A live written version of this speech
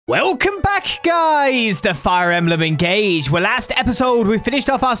Welcome back, guys, to Fire Emblem Engage, where last episode we finished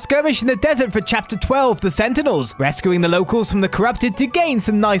off our skirmish in the desert for Chapter 12, The Sentinels, rescuing the locals from the corrupted to gain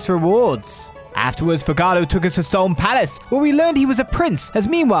some nice rewards. Afterwards, Fogado took us to Solm Palace, where we learned he was a prince, as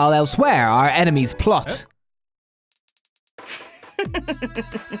meanwhile elsewhere, our enemies plot.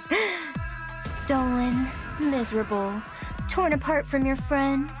 Stolen, miserable, torn apart from your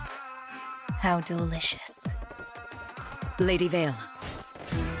friends. How delicious. Lady Veyle.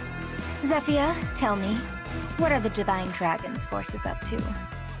 Zephyr, tell me, what are the Divine Dragon's forces up to?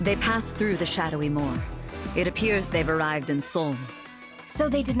 They passed through the Shadowy Moor. It appears they've arrived in Solm. So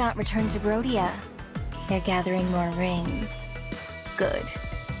they did not return to Brodia. They're gathering more rings. Good.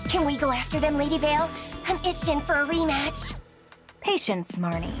 Can we go after them, Lady Veyle? I'm itching for a rematch. Patience,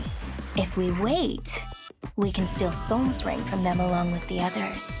 Marnie. If we wait, we can steal Solm's ring from them along with the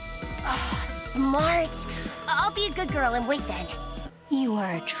others. Oh, smart. I'll be a good girl and wait then. You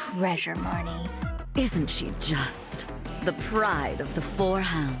are a treasure, Marnie. Isn't she just? The pride of the four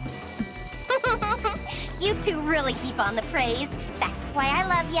Hounds. You two really heap on the praise. That's why I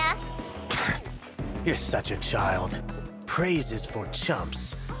love ya. You're such a child. Praise is for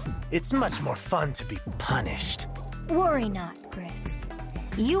chumps. It's much more fun to be punished. Worry not, Chris.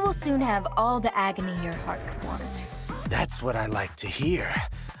 You will soon have all the agony your heart could want. That's what I like to hear.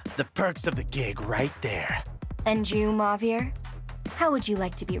 The perks of the gig right there. And you, Mavir? How would you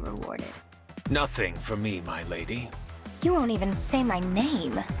like to be rewarded? Nothing for me, my lady. You won't even say my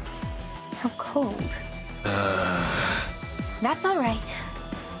name. How cold. That's all right.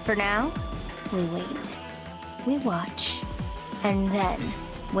 For now, we wait. We watch. And then,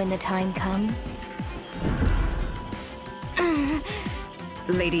 when the time comes...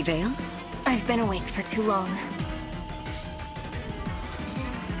 Lady Veyle? I've been awake for too long.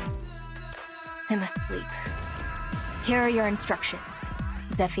 I must sleep. Here are your instructions.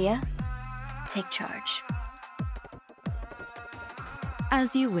 Zephyr, take charge.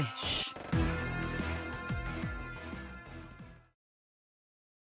 As you wish.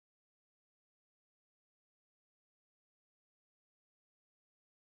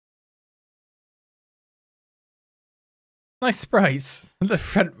 Nice sprites at the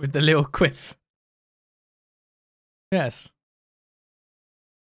front with the little quiff. Yes.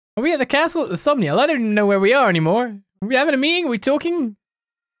 Are we at the castle at the Somniel? I don't even know where we are anymore. Are we having a meeting? Are we talking?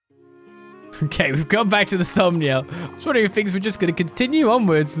 Okay, we've gone back to the Somniel. I was wondering if things were just going to continue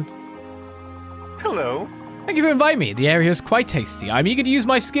onwards. Hello. Thank you for inviting me. The area is quite tasty. I'm eager to use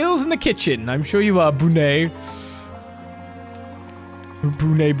my skills in the kitchen. I'm sure you are, Brunei.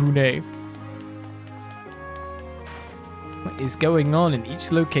 Brunei. What is going on in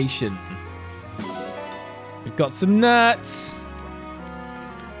each location? We've got some nuts.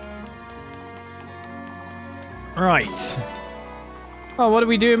 Right. Oh, what are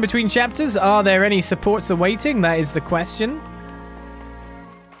we doing between chapters? Are there any supports awaiting? That is the question.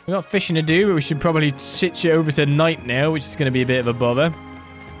 We've got fishing to do, but we should probably switch it over to night now, which is going to be a bit of a bother.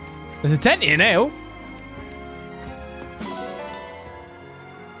 There's a tent here now.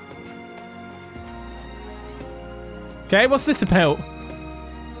 Okay, what's this about?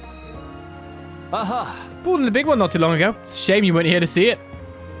 Aha! Pulled in the big one not too long ago. It's a shame you weren't here to see it.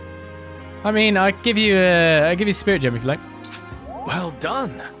 I mean, I give you a spirit gem if you like. Well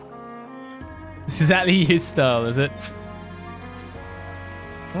done. This is exactly his style, is it?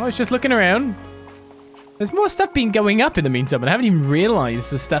 Well, I was just looking around. There's more stuff been going up in the meantime, but I haven't even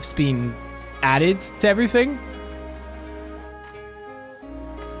realized the stuff's been added to everything.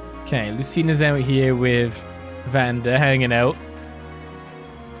 Okay, Lucina's out here with Vanda hanging out.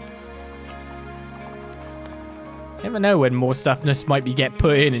 Never know when more stuff just might be get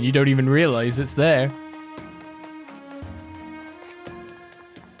put in and you don't even realize it's there.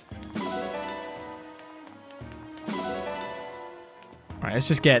 Alright, let's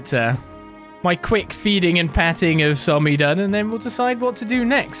just get my quick feeding and patting of Sommi done, and then we'll decide what to do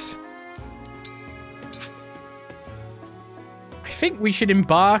next. I think we should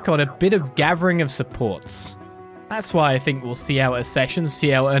embark on a bit of gathering of supports. That's why I think we'll see out a session,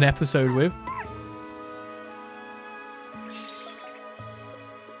 see out an episode with.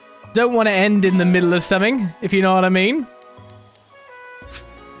 Don't want to end in the middle of something, if you know what I mean.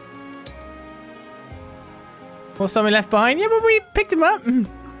 Or something left behind. Yeah, but we picked him up and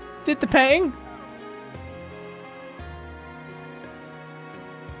did the petting.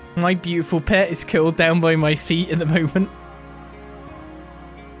 My beautiful pet is curled down by my feet at the moment.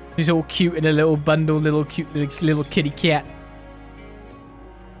 He's all cute in a little bundle, little cute little kitty cat.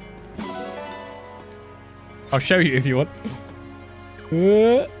 I'll show you if you want.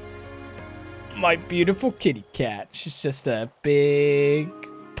 My beautiful kitty cat. She's just a big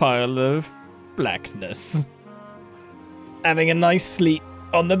pile of blackness. Having a nice sleep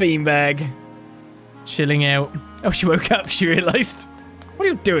on the beanbag. Chilling out. Oh, she woke up. She realised. What are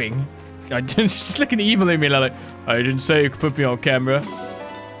you doing? She's looking evil at me like, I didn't say you could put me on camera.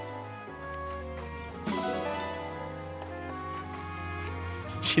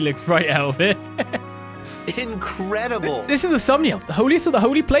 She looks right out of it. Incredible. This is the Somniel, the holiest of the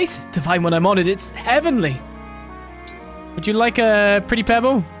holy places. Divine when I'm on it, it's heavenly. Would you like a pretty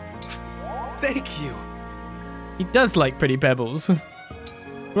pebble? Thank you. He does like pretty pebbles.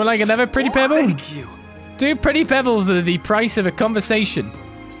 Would like another pretty pebble? Thank you. 2 pretty pebbles are the price of a conversation.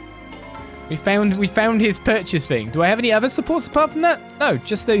 We found his purchase thing. Do I have any other supports apart from that? No,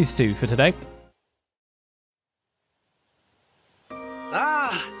 just those 2 for today.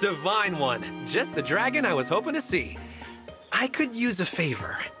 Ah, Divine One. Just the dragon I was hoping to see. I could use a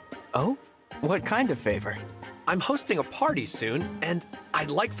favor. Oh? What kind of favor? I'm hosting a party soon, and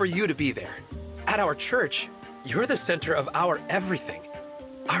I'd like for you to be there. At our church, you're the center of our everything.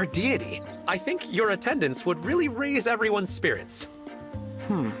 Our deity. I think your attendance would really raise everyone's spirits.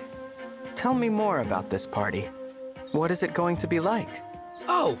 Tell me more about this party. What is it going to be like?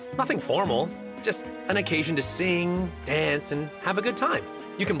 Oh, nothing formal. Just an occasion to sing, dance, and have a good time.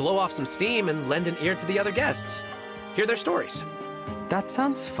 You can blow off some steam and lend an ear to the other guests. Hear their stories. That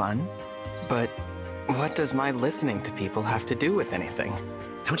sounds fun, but what does my listening to people have to do with anything?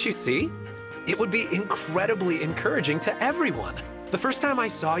 Don't you see? It would be incredibly encouraging to everyone. The first time I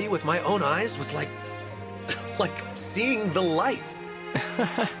saw you with my own eyes was like seeing the light.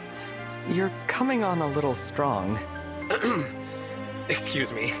 You're coming on a little strong.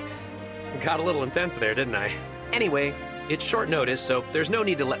 Excuse me. Got a little intense there, didn't I? Anyway, it's short notice, so there's no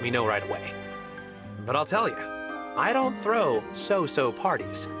need to let me know right away. But I'll tell you, I don't throw so-so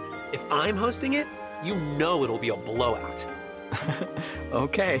parties. If I'm hosting it, you know it'll be a blowout.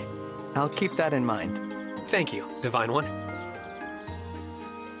 Okay, I'll keep that in mind. Thank you, Divine One.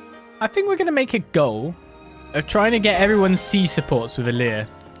 I think we're going to make a goal of trying to get everyone's C supports with Elyos,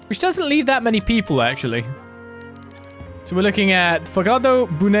 which doesn't leave that many people, actually. So we're looking at Fogado,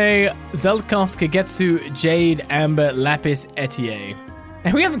 Bune, Zelkov, Kagetsu, Jade, Amber, Lapis, Etier.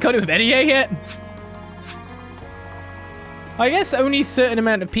 And we haven't got it with Etier yet. I guess only a certain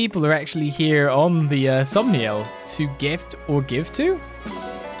amount of people are actually here on the Somniel to gift or give to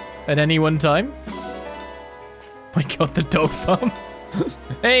at any one time. My god, the dog farm.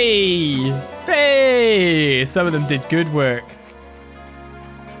 Hey! Hey! Some of them did good work.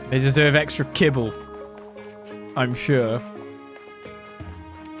 They deserve extra kibble, I'm sure.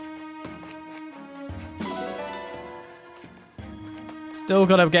 Still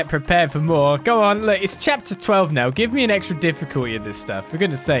gotta get prepared for more. Go on, look, it's chapter 12 now. Give me an extra difficulty of this stuff, for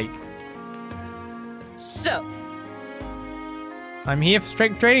goodness sake. So, I'm here for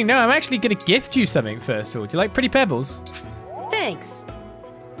strength training. No, I'm actually gonna gift you something first of all. Do you like pretty pebbles? thanks.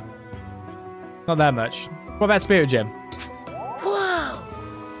 Not that much. What about Spirit Gem? Whoa!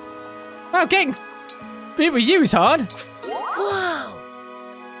 Oh, getting it with you is hard. Whoa!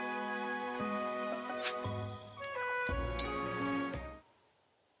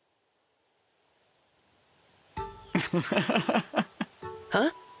 Huh?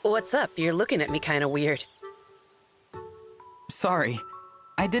 What's up? You're looking at me kind of weird. Sorry.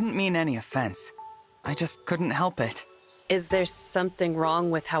 I didn't mean any offense. I just couldn't help it. Is there something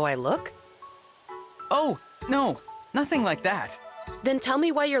wrong with how I look? Oh, no. Nothing like that. Then tell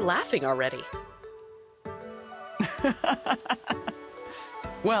me why you're laughing already.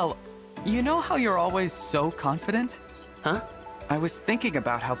 Well, you know how you're always so confident? Huh? I was thinking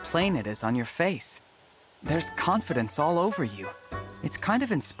about how plain it is on your face. There's confidence all over you. It's kind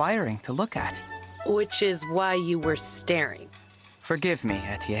of inspiring to look at. Which is why you were staring. Forgive me,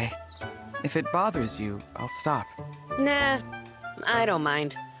 Etier. If it bothers you, I'll stop. Nah, I don't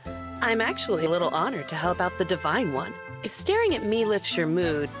mind. I'm actually a little honored to help out the Divine One. If staring at me lifts your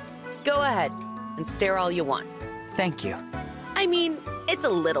mood, go ahead and stare all you want. Thank you. I mean, it's a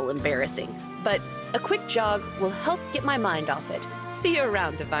little embarrassing, but a quick jog will help get my mind off it. See you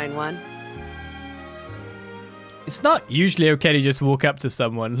around, Divine One. It's not usually okay to just walk up to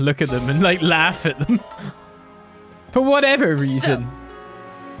someone, look at them, and like laugh at them. For whatever reason.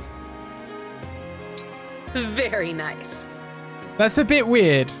 So, very nice. That's a bit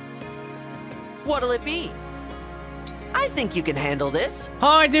weird. What'll it be? I think you can handle this.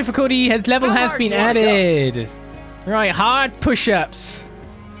 Hard difficulty level How has hard been do you wanna added. Right, hard push-ups.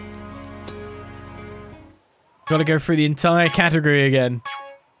 Gotta go through the entire category again.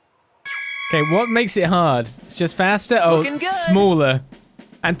 Okay, what makes it hard? It's just faster? Oh, Looking good. smaller.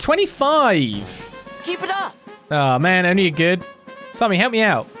 And 25. Keep it up. Oh, man, only a good. Sammy, help me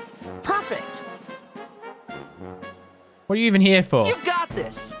out. Perfect. What are you even here for? You got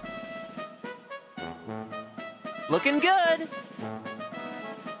this. Looking good.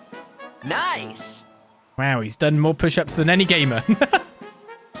 Nice. Wow, he's done more push-ups than any gamer.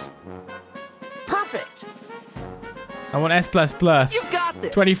 Perfect. I want S++. You got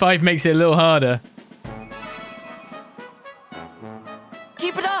this. 25 makes it a little harder.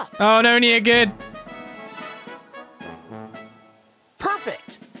 Keep it up. Oh, no, Nia, good.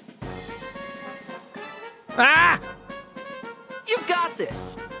 Perfect. Ah! You got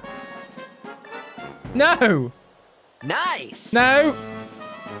this. No! Nice. No!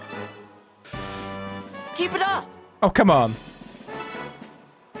 Keep it up. Oh, come on.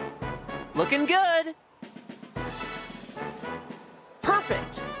 Looking good.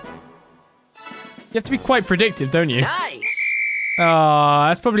 Perfect. You have to be quite predictive, don't you? Nice. Oh,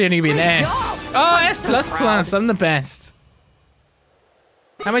 that's probably only going to be an Great S. job. Oh, I'm S++. so proud. I'm the best.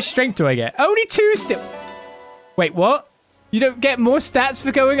 How much strength do I get? Only 2 still. Wait, what? You don't get more stats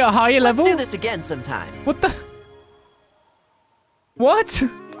for going at a higher level? Let's do this again sometime. What the? What?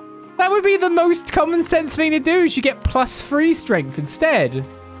 That would be the most common sense thing to do. You should get +3 strength instead.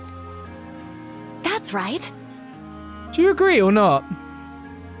 That's right. Do you agree or not?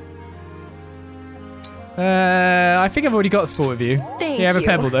 I think I've already got sport with you. Thank you have a you.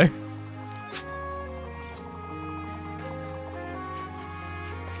 pebble though.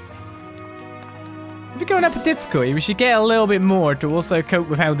 If we're going up a difficulty, we should get a little bit more to also cope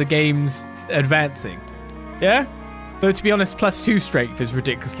with how the game's advancing. Yeah? Though to be honest, +2 strength is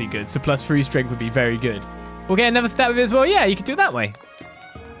ridiculously good, so +3 strength would be very good. We'll get another stat with it as well. Yeah, you could do it that way.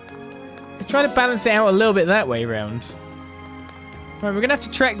 We'll try to balance it out a little bit that way around. Right, we're going to have to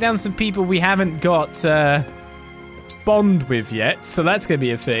track down some people we haven't got bond with yet, so that's going to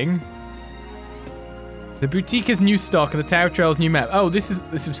be a thing. The Boutique's new stock and the Tower Trail's new map. Oh, this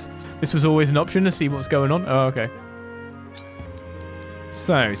was always an option to see what's going on. Oh, okay.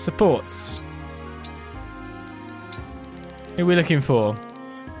 So, supports. Who are we looking for?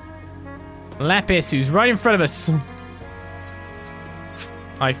 Lapis, who's right in front of us.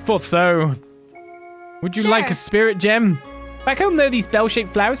 I thought so. Would you like a spirit gem? Back home, though, these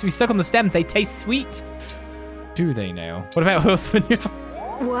bell-shaped flowers, we stuck on the stem. They taste sweet. Do they now? What about Horseman?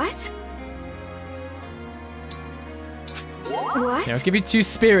 What? What? Yeah, I'll give you 2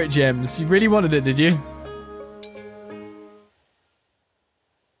 spirit gems. You really wanted it, did you?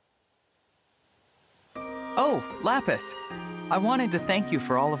 Oh, Lapis. I wanted to thank you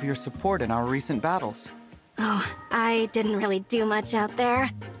for all of your support in our recent battles. Oh, I didn't really do much out there.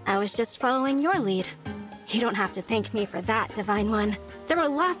 I was just following your lead. You don't have to thank me for that, Divine One. There were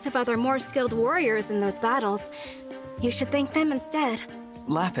lots of other more skilled warriors in those battles. You should thank them instead.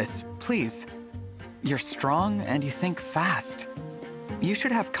 Lapis, please. You're strong and you think fast. You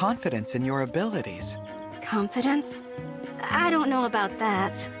should have confidence in your abilities. Confidence? I don't know about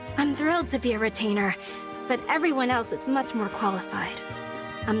that. I'm thrilled to be a retainer, but everyone else is much more qualified.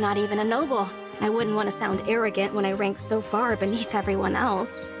 I'm not even a noble. I wouldn't want to sound arrogant when I rank so far beneath everyone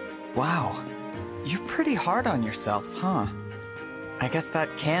else. Wow. You're pretty hard on yourself, huh? I guess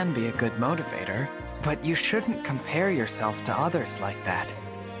that can be a good motivator, but you shouldn't compare yourself to others like that.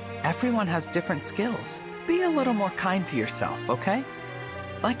 Everyone has different skills. Be a little more kind to yourself, okay?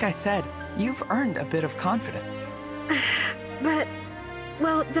 Like I said, you've earned a bit of confidence. But,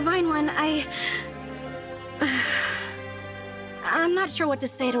 well, Divine One, I'm not sure what to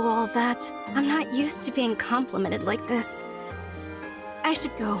say to all of that. I'm not used to being complimented like this. I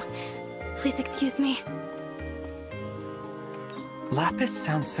should go. Please excuse me. Lapis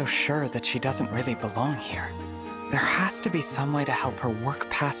sounds so sure that she doesn't really belong here. There has to be some way to help her work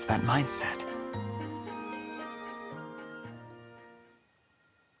past that mindset.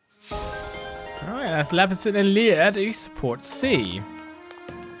 Alright, that's Lapis and Elyos who support C.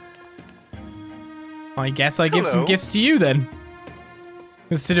 I guess I give some gifts to you then.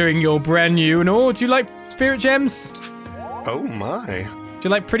 Considering you're brand new and all, do you like spirit gems? Oh my. Do you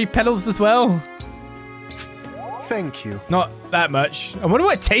like pretty petals as well? Thank you. Not that much. I wonder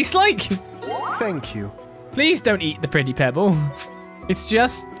what it tastes like. Thank you. Please don't eat the pretty pebble. It's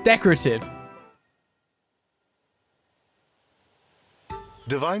just decorative.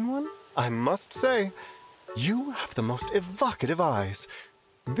 Divine One, I must say, you have the most evocative eyes.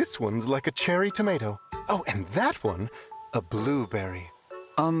 This one's like a cherry tomato. Oh, and that one, a blueberry.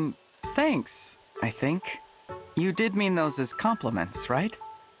 Thanks, I think. You did mean those as compliments, right?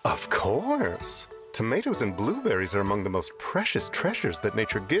 Of course. Tomatoes and blueberries are among the most precious treasures that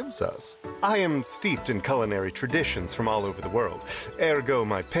nature gives us. I am steeped in culinary traditions from all over the world, ergo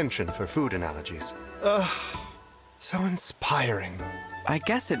my penchant for food analogies. So inspiring. I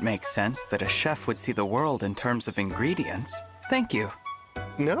guess it makes sense that a chef would see the world in terms of ingredients. Thank you.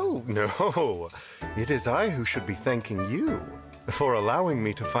 No. It is I who should be thanking you for allowing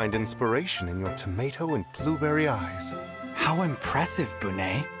me to find inspiration in your tomato and blueberry eyes. How impressive,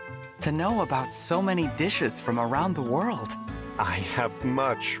 Bunei. To know about so many dishes from around the world. I have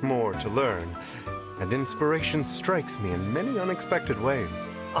much more to learn, and inspiration strikes me in many unexpected ways.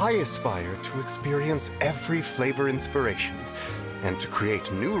 I aspire to experience every flavor inspiration, and to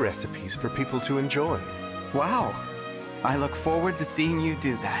create new recipes for people to enjoy. Wow. I look forward to seeing you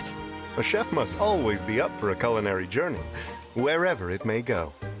do that. A chef must always be up for a culinary journey, wherever it may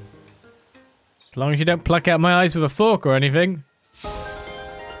go. As long as you don't pluck out my eyes with a fork or anything,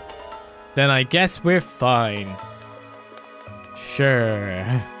 then I guess we're fine.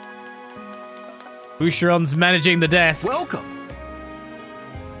 Sure. Boucheron's managing the desk. Welcome.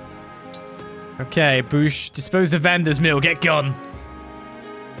 Okay, Bouche, dispose of vendor's meal. Get gone.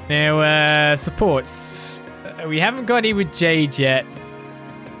 Now, supports. We haven't got any with Jade yet.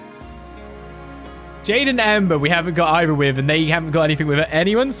 Jade and Ember we haven't got either with, and they haven't got anything with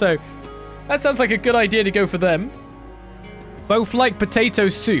anyone, so that sounds like a good idea to go for them. Both like potato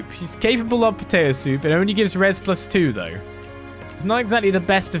soup. She's capable of potato soup. It only gives res +2, though. It's not exactly the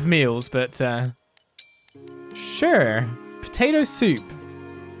best of meals, but, sure. Potato soup.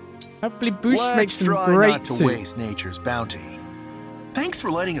 Hopefully Bouche makes some great soup. Let's try not to waste nature's bounty. Thanks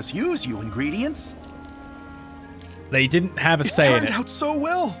for letting us use you ingredients. They didn't have a say in it. It turned out so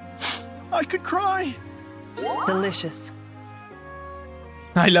well. I could cry. Delicious.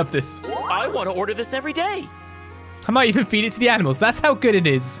 I love this. I want to order this every day. I might even feed it to the animals. That's how good it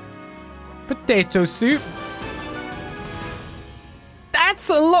is. Potato soup. That's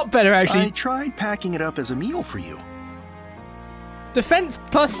a lot better, actually. I tried packing it up as a meal for you. Defense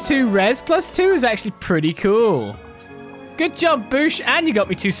 +2, res +2 is actually pretty cool. Good job, Bouche, and you got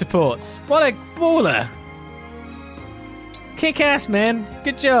me 2 supports. What a baller. Kick ass, man.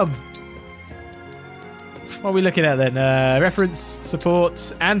 Good job. What are we looking at then? Reference,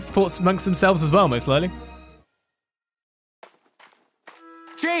 supports, and supports amongst themselves as well, most likely.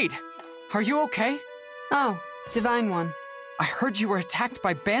 Jade! Are you okay? Oh, Divine One. I heard you were attacked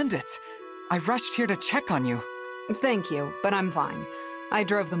by bandits. I rushed here to check on you. Thank you, but I'm fine. I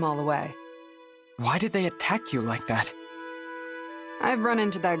drove them all away. Why did they attack you like that? I've run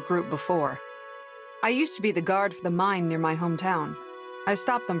into that group before. I used to be the guard for the mine near my hometown. I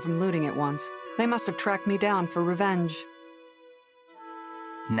stopped them from looting it once. They must have tracked me down for revenge.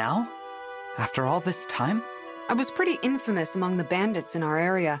 Now? After all this time? I was pretty infamous among the bandits in our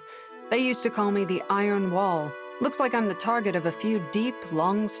area. They used to call me the Iron Wall. Looks like I'm the target of a few deep,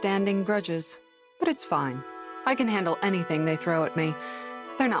 long-standing grudges. But it's fine. I can handle anything they throw at me.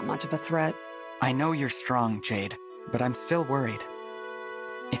 They're not much of a threat. I know you're strong, Jade, but I'm still worried.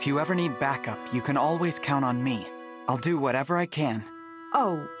 If you ever need backup, you can always count on me. I'll do whatever I can.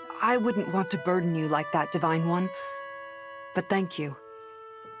 Oh, I wouldn't want to burden you like that, Divine One. But thank you.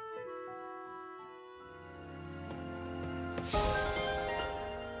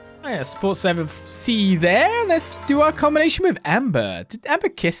 Oh yeah, Sports 7C there. Let's do our combination with Amber. Did Amber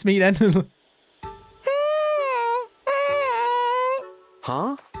kiss me then?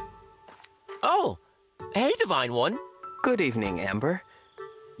 Huh? Oh, hey, Divine One. Good evening, Amber.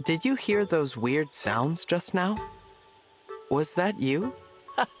 Did you hear those weird sounds just now? Was that you?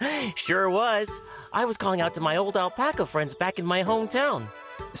 Sure was. I was calling out to my old alpaca friends back in my hometown.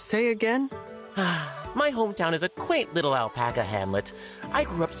 Say again? My hometown is a quaint little alpaca hamlet. I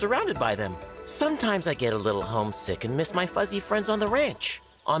grew up surrounded by them. Sometimes I get a little homesick and miss my fuzzy friends on the ranch.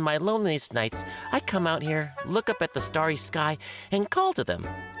 On my loneliest nights, I come out here, look up at the starry sky, and call to them.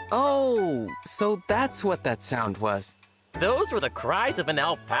 Oh, so that's what that sound was. Those were the cries of an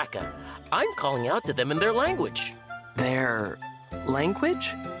alpaca. I'm calling out to them in their language. Their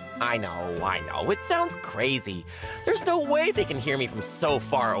language? I know. It sounds crazy. There's no way they can hear me from so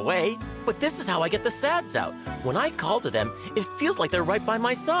far away. But this is how I get the sads out. When I call to them, it feels like they're right by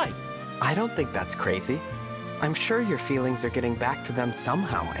my side. I don't think that's crazy. I'm sure your feelings are getting back to them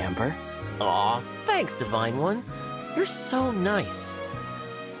somehow, Amber. Aw, thanks, Divine One. You're so nice.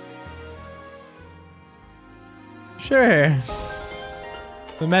 Sure.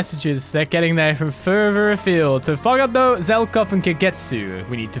 The messages, they're getting there from further afield. So Fogado, Zelkov, and Kagetsu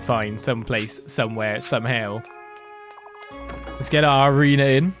we need to find someplace, somewhere, somehow. Let's get our arena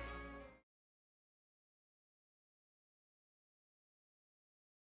in.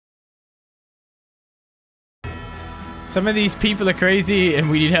 Some of these people are crazy and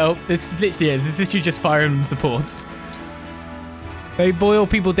we need help. This is literally it. This is just Fire Emblem supports. They boil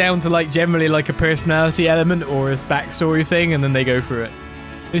people down to like generally like a personality element or a backstory thing, and then they go through it.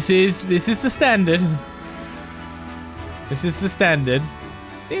 This is the standard. This is the standard.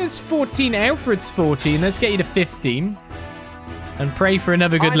 I think it's 14. Alfred's 14. Let's get you to 15. And pray for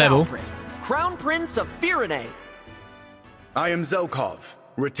another good level. Alfred, Crown Prince of Firene. I am Zelkov,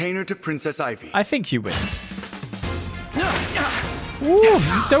 retainer to Princess Ivy. I think you win. Ooh,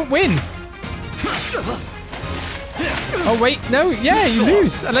 you don't win. Oh wait, no, yeah, you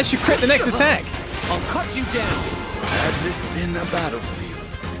lose unless you crit the next attack. I'll cut you down. Had this been a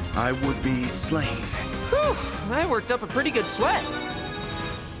battlefield, I would be slain. Whew, I worked up a pretty good sweat.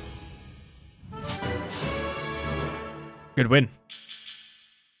 Good win.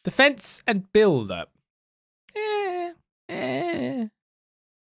 Defense and build up.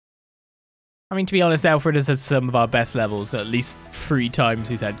 I mean, to be honest, Alfred has had some of our best levels. At least 3 times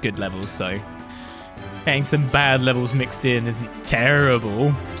he's had good levels, so getting some bad levels mixed in isn't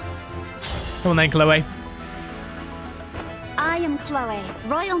terrible. Come on then, Chloe. I am Chloe,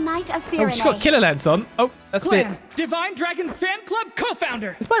 Royal Knight of Firene. Oh, she's got Killer Lance on. Oh, that's a bit. Divine Dragon Fan Club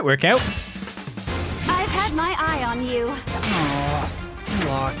co-founder. This might work out. I've had my eye on you. Aw, you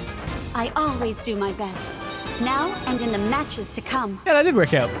lost. I always do my best. Now and in the matches to come. Yeah, that did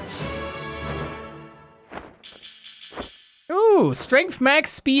work out. Ooh, strength,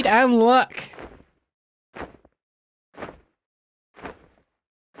 max, speed, and luck.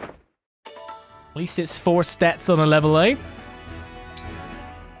 At least it's 4 stats on a level A.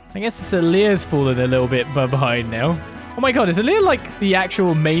 I guess it's Elyos fallen a little bit behind now. Oh my god, is Alear like the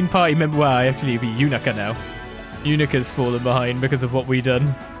actual main party member? Well, actually it'd be Unica now. Unica's fallen behind because of what we done.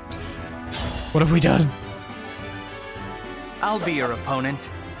 What have we done? I'll be your opponent.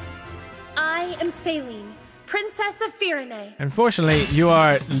 I am Saline, Princess of Firene. Unfortunately, you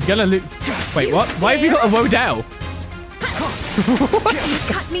are gonna lose. Wait, what? Why have you got a Wodow? You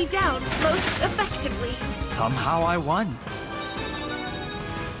cut me down most effectively. Somehow I won.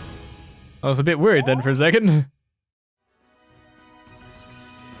 I was a bit worried then for a second.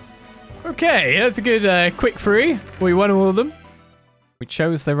 Okay, that's a good quick 3. We won all of them. We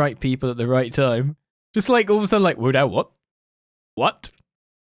chose the right people at the right time. Just like all of a sudden, like, Wodow, what? What?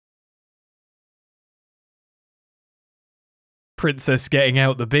 Princess getting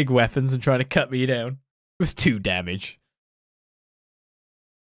out the big weapons and trying to cut me down. It was 2 damage.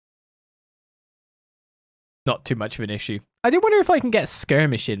 Not too much of an issue. I do wonder if I can get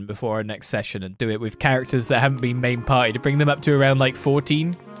skirmish in before our next session and do it with characters that haven't been main party to bring them up to around like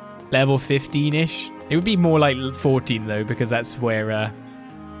 14, level 15-ish. It would be more like 14 though, because that's where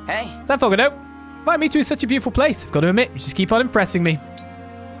Hey. Sanfogodo, invite me to such a beautiful place. I've got to admit, you just keep on impressing me.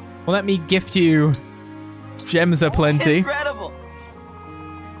 Well, let me gift you gems aplenty. Incredible.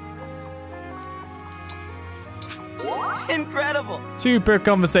 Incredible. 2 per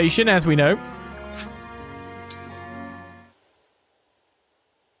conversation, as we know.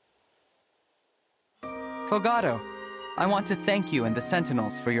 Fogado, I want to thank you and the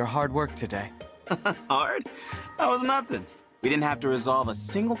Sentinels for your hard work today. Hard? That was nothing. We didn't have to resolve a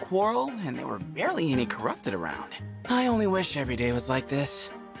single quarrel, and there were barely any corrupted around. I only wish every day was like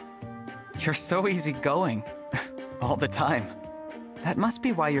this. You're so easygoing. All the time. That must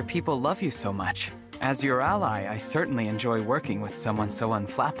be why your people love you so much. As your ally, I certainly enjoy working with someone so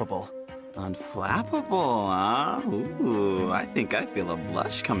unflappable. Unflappable, huh? Ooh, I think I feel a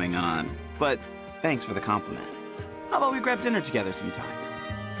blush coming on. But thanks for the compliment. How about we grab dinner together sometime?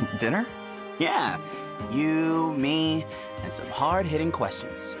 Dinner? Yeah. You, me, and some hard-hitting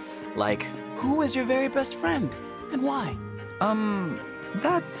questions. Like, who is your very best friend, and why?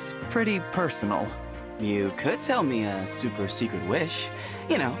 That's pretty personal. You could tell me a super secret wish.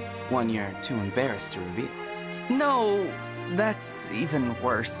 You know, one you're too embarrassed to reveal. No, that's even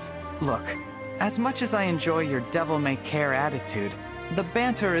worse. Look, as much as I enjoy your devil-may-care attitude, the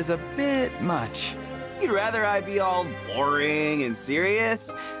banter is a bit much. You'd rather I be all boring and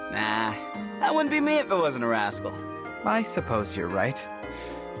serious? Nah, that wouldn't be me if I wasn't a rascal. I suppose you're right.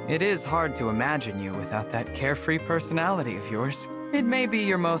 It is hard to imagine you without that carefree personality of yours. It may be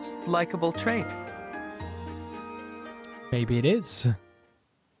your most likable trait. Maybe it is.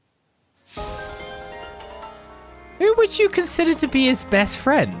 Who would you consider to be his best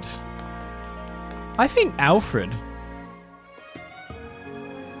friend? I think Alfred.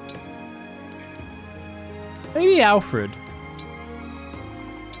 Maybe Alfred.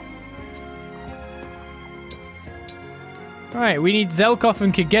 Alright, we need Zelkov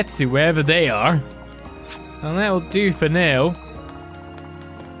and Kagetsu wherever they are. And that'll do for now.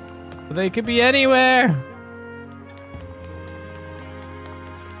 But they could be anywhere.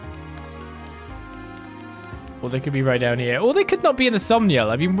 Or they could be right down here. Or they could not be in the Somniel.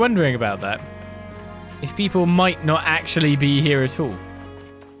 I've been wondering about that. If people might not actually be here at all.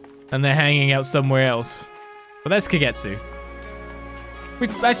 And they're hanging out somewhere else. But that's Kagetsu.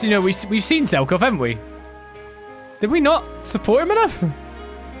 We've actually, no, we've seen Zelkov, haven't we? Did we not support him enough?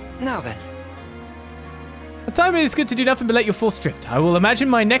 Now then. A time is good to do nothing but let your force drift. I will imagine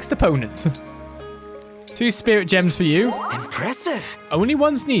my next opponent. 2 spirit gems for you. Impressive. Only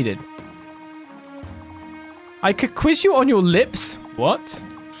one's needed. I could quiz you on your lips. What?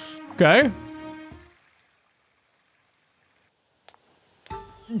 Okay.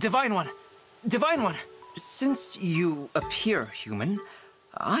 Divine One. Divine One. Since you appear human,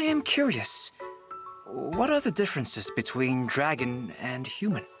 I am curious. What are the differences between dragon and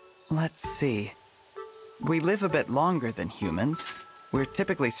human? Let's see. We live a bit longer than humans. We're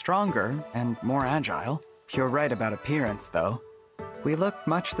typically stronger and more agile. You're right about appearance, though. We look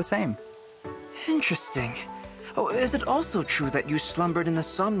much the same. Interesting. Oh, is it also true that you slumbered in the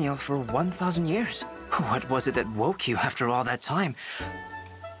Somniel for 1,000 years? What was it that woke you after all that time?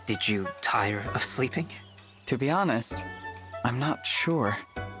 Did you tire of sleeping? To be honest, I'm not sure.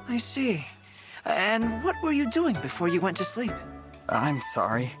 I see. And what were you doing before you went to sleep? I'm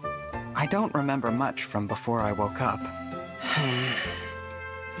sorry. I don't remember much from before I woke up.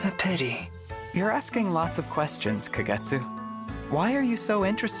 A pity. You're asking lots of questions, Kagetsu. Why are you so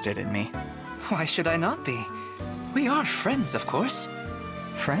interested in me? Why should I not be? We are friends, of course.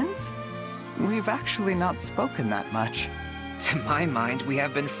 Friends? We've actually not spoken that much. To my mind, we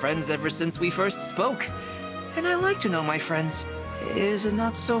have been friends ever since we first spoke. And I like to know my friends. Is it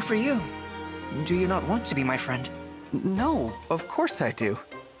not so for you? Do you not want to be my friend? No, of course I do.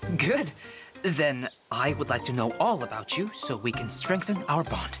 Good. Then I would like to know all about you so we can strengthen our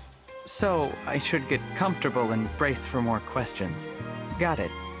bond. So I should get comfortable and brace for more questions. Got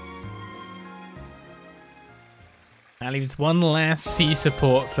it. That leaves one last sea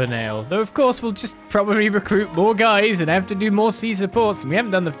support for now. Though, of course, we'll just probably recruit more guys and have to do more sea supports. And we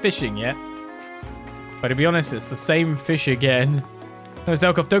haven't done the fishing yet. But to be honest, it's the same fish again. No,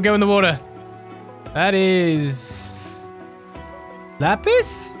 Zelkov, don't go in the water. That is...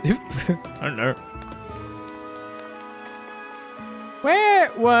 Lapis? I don't know.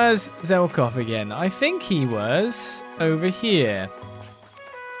 Where was Zelkov again? I think he was over here.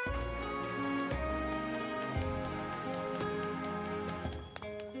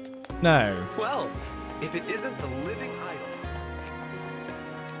 No. Well, if it isn't the living idol.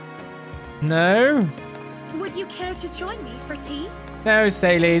 No. Would you care to join me for tea? No,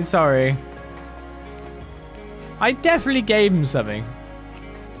 Saline, sorry. I definitely gave him something.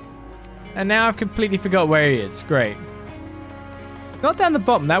 And now I've completely forgot where he is. Great. Not down the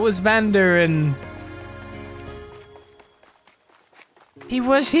bottom. That was Vander and... He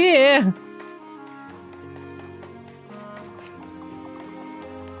was here.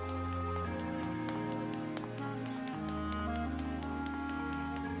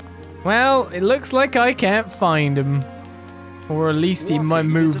 Well, it looks like I can't find him. Or at least he might have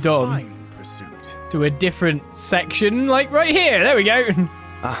moved on to a different section. Like right here. There we go.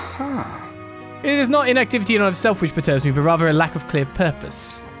 Aha. It is not inactivity in and of itself which perturbs me, but rather a lack of clear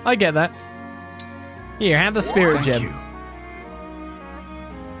purpose. I get that. Here, have the spirit gem. You.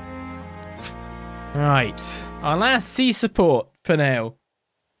 Right. Our last sea support for now.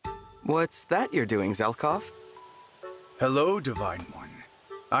 What's that you're doing, Zelkov? Hello, Divine One.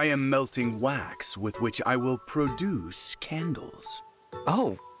 I am melting wax with which I will produce candles.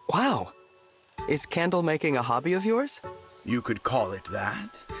 Oh, wow. Is candle making a hobby of yours? You could call it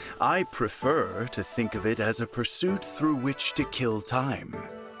that. I prefer to think of it as a pursuit through which to kill time.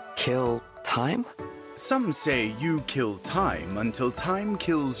 Kill time? Some say you kill time until time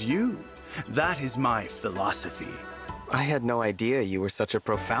kills you. That is my philosophy. I had no idea you were such a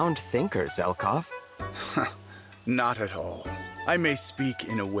profound thinker, Zelkov. Not at all. I may speak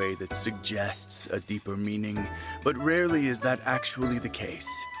in a way that suggests a deeper meaning, but rarely is that actually the case.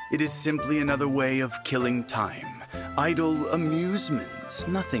 It is simply another way of killing time. Idle amusement,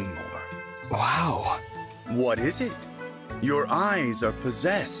 nothing more. Wow. What is it? Your eyes are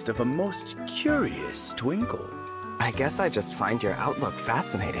possessed of a most curious twinkle. I guess I just find your outlook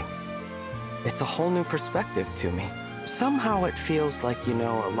fascinating. It's a whole new perspective to me. Somehow it feels like you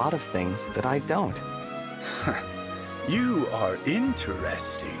know a lot of things that I don't. You are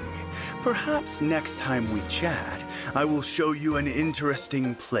interesting. Perhaps next time we chat, I will show you an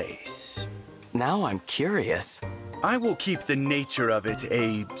interesting place. Now I'm curious. I will keep the nature of it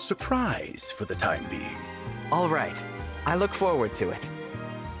a surprise for the time being. All right. I look forward to it.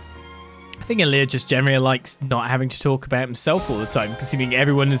 I think Alear just generally likes not having to talk about himself all the time, considering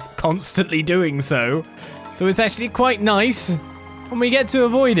everyone is constantly doing so. So it's actually quite nice when we get to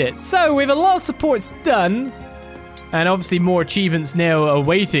avoid it. So we have a lot of supports done. And obviously more achievements now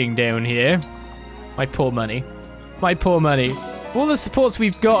awaiting down here. My poor money. My poor money. All the supports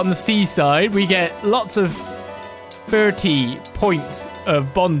we've got on the seaside, we get lots of 30 points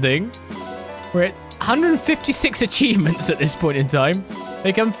of bonding. We're at 156 achievements at this point in time.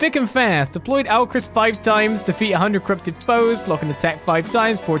 They come thick and fast. Deployed Alcris 5 times. Defeat 100 corrupted foes. Block an attack 5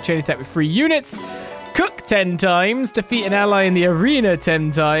 times. 4 chain attack with 3 units. Cook 10 times. Defeat an ally in the arena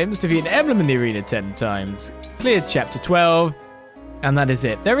 10 times. Defeat an emblem in the arena 10 times. Cleared chapter 12. And that is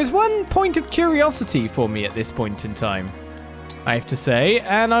it. There is one point of curiosity for me at this point in time, I have to say.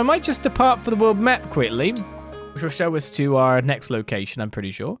 And I might just depart for the world map quickly, which will show us to our next location, I'm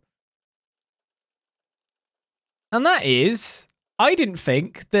pretty sure. And that is, I didn't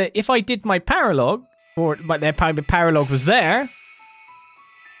think that if I did my paralog, or their paralog was there,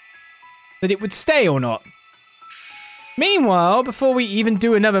 that it would stay or not. Meanwhile, before we even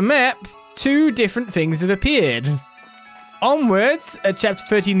do another map, 2 different things have appeared. Onwards, at Chapter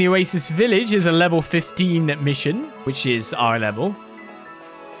 13, the Oasis Village is a level 15 mission, which is our level.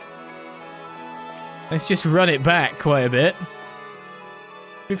 Let's just run it back quite a bit.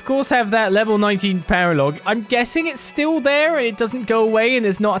 We, of course, have that level 19 paralog. I'm guessing it's still there and it doesn't go away and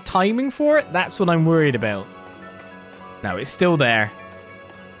there's not a timing for it. That's what I'm worried about. No, it's still there.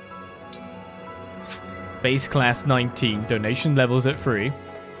 Base class 19. Donation levels at 3.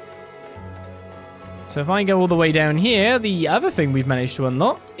 So if I go all the way down here, the other thing we've managed to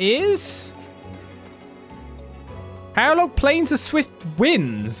unlock is Paralog Planes of Swift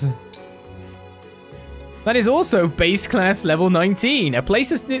Winds. That is also base class level 19, a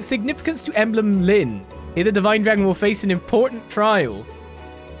place of significance to Emblem Lyn. Here the Divine Dragon will face an important trial.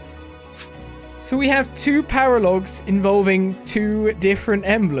 So we have 2 paralogs involving 2 different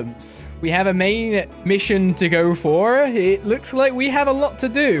emblems. We have a main mission to go for. It looks like we have a lot to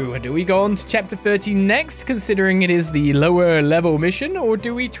do. Do we go on to chapter 13 next, considering it is the lower level mission, or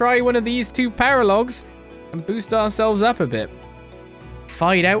do we try one of these 2 paralogs and boost ourselves up a bit?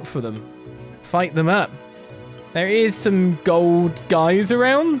 Fight out for them. Fight them up. There is some gold guys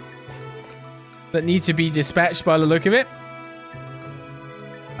around that need to be dispatched by the look of it.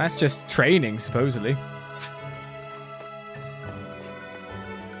 That's just training, supposedly.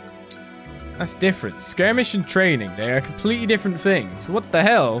 That's different. Skirmish and training. They are completely different things. What the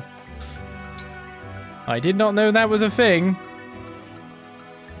hell? I did not know that was a thing.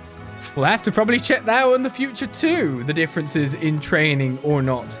 We'll have to probably check that out in the future too, the differences in training or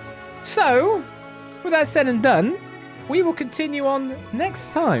not. So, with that said and done, we will continue on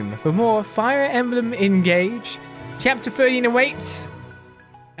next time for more Fire Emblem Engage. Chapter 13 awaits,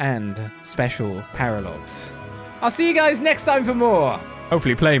 and special paralogs. I'll see you guys next time for more.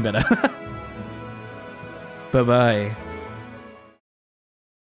 Hopefully playing better. Bye-bye.